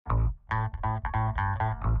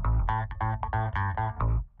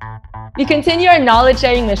We continue our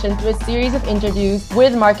knowledge-sharing mission through a series of interviews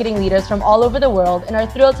with marketing leaders from all over the world and are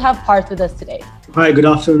thrilled to have Parth with us today. Hi, good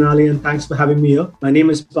afternoon, Ali, and thanks for having me here. My name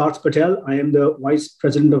is Parth Patel. I am the Vice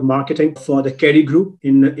President of Marketing for the Kerry Group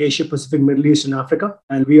in Asia, Pacific, Middle East, and Africa.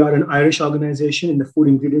 And we are an Irish organization in the food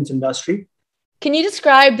ingredients industry. Can you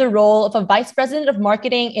describe the role of a Vice President of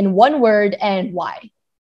Marketing in one word and why?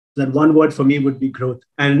 That one word for me would be growth.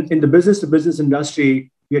 And in the business-to-business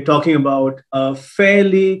industry, we are talking about a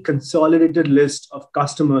fairly consolidated list of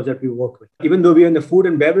customers that we work with. Even though we are in the food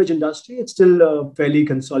and beverage industry, it's still a fairly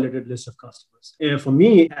consolidated list of customers. And for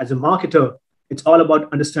me, as a marketer, it's all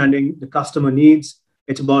about understanding the customer needs.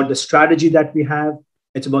 It's about the strategy that we have.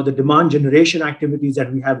 It's about the demand generation activities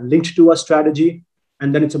that we have linked to our strategy.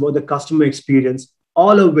 And then it's about the customer experience,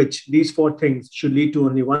 all of which these four things should lead to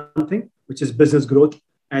only one thing, which is business growth.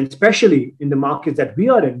 And especially in the markets that we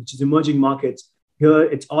are in, which is emerging markets, here,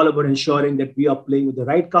 it's all about ensuring that we are playing with the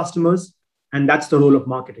right customers, and that's the role of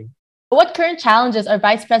marketing. What current challenges are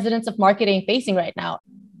vice presidents of marketing facing right now?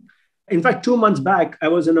 In fact, 2 months back, I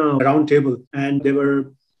was in a round table, and there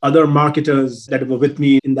were other marketers that were with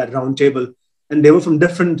me in that round table, and they were from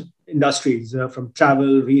different industries, from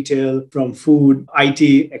travel, retail, from food,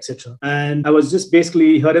 IT, etc. And I was just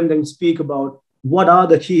basically hearing them speak about what are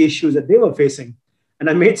the key issues that they were facing. And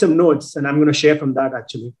I made some notes, and I'm going to share from that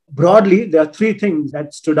actually. Broadly, there are three things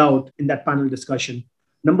that stood out in that panel discussion.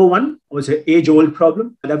 Number one was an age-old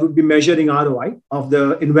problem that would be measuring ROI of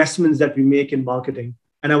the investments that we make in marketing.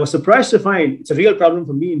 And I was surprised to find it's a real problem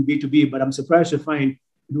for me in B2B, but I'm surprised to find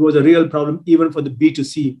it was a real problem even for the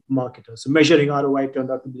B2C marketers. So measuring ROI turned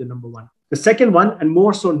out to be the number one. The second one, and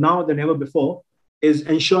more so now than ever before, is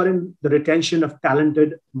ensuring the retention of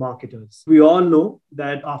talented marketers. We all know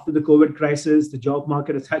that after the COVID crisis, the job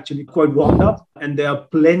market is actually quite warmed up, and there are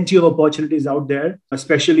plenty of opportunities out there,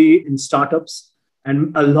 especially in startups.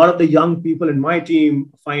 And a lot of the young people in my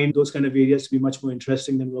team find those kind of areas to be much more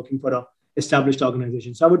interesting than working for an established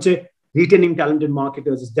organization. So I would say retaining talented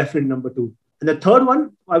marketers is definitely number two. And the third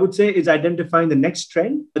one, I would say, is identifying the next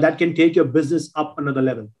trend that can take your business up another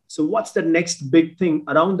level. So what's the next big thing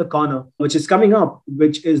around the corner, which is coming up,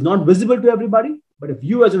 which is not visible to everybody? But if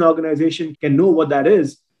you as an organization can know what that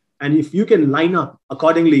is, and if you can line up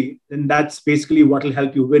accordingly, then that's basically what will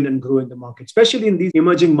help you win and grow in the market, especially in these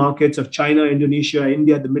emerging markets of China, Indonesia,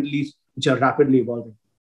 India, the Middle East, which are rapidly evolving.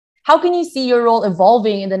 How can you see your role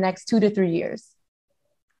evolving in the next 2 to 3 years?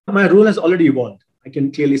 My role has already evolved. I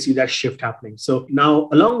can clearly see that shift happening. So now,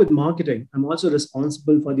 along with marketing, I'm also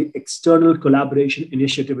responsible for the external collaboration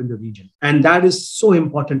initiative in the region. And that is so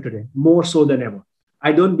important today, more so than ever.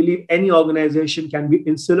 I don't believe any organization can be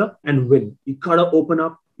insular and win. You got to open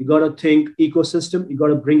up. You got to think ecosystem. You got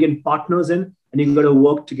to bring in partners in, and you got to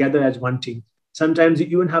work together as one team. Sometimes you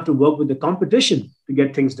even have to work with the competition to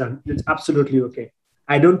get things done. It's absolutely okay.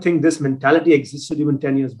 I don't think this mentality existed even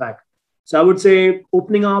 10 years back. So I would say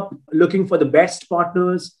opening up, looking for the best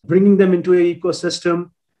partners, bringing them into an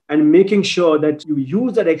ecosystem, and making sure that you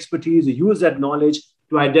use that expertise, you use that knowledge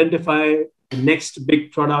to identify the next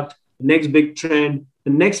big product, the next big trend,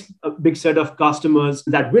 the next big set of customers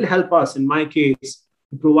that will help us, in my case,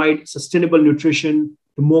 to provide sustainable nutrition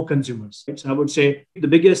to more consumers. So I would say the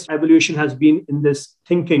biggest evolution has been in this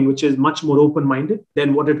thinking, which is much more open-minded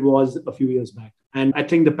than what it was a few years back. And I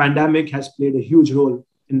think the pandemic has played a huge role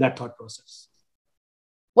in that thought process.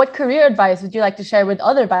 What career advice would you like to share with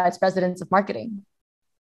other vice presidents of marketing?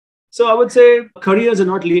 So I would say careers are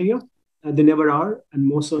not linear. They never are, and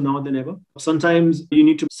more so now than ever. Sometimes you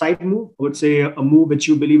need to side move. I would say a move which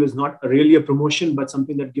you believe is not really a promotion, but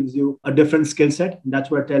something that gives you a different skill set. And that's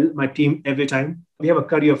what I tell my team every time. We have a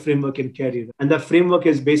career framework in Kerry, and that framework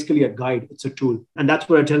is basically a guide. It's a tool. And that's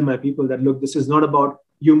what I tell my people that, look, this is not about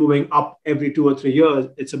you moving up every 2 or 3 years.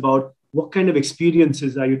 It's about what kind of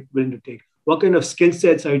experiences are you willing to take? What kind of skill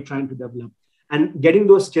sets are you trying to develop? And getting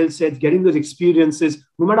those skill sets, getting those experiences,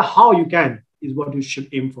 no matter how you can, is what you should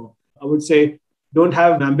aim for. I would say don't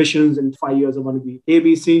have ambitions in 5 years. I want to be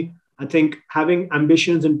ABC. I think having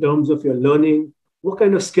ambitions in terms of your learning, what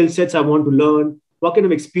kind of skill sets I want to learn, what kind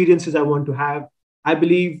of experiences I want to have, I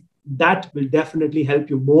believe that will definitely help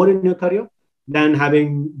you more in your career than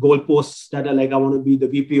having goalposts that are like, I want to be the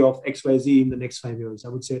VP of XYZ in the next 5 years. I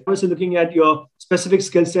would say also looking at your specific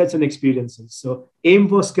skill sets and experiences. So aim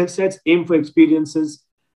for skill sets, aim for experiences.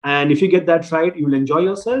 And if you get that right, you will enjoy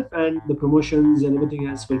yourself and the promotions and everything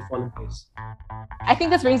else will fall in place. I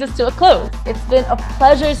think this brings us to a close. It's been a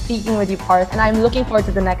pleasure speaking with you, Parth, and I'm looking forward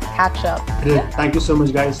to the next catch up. Thank you so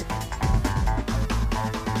much, guys.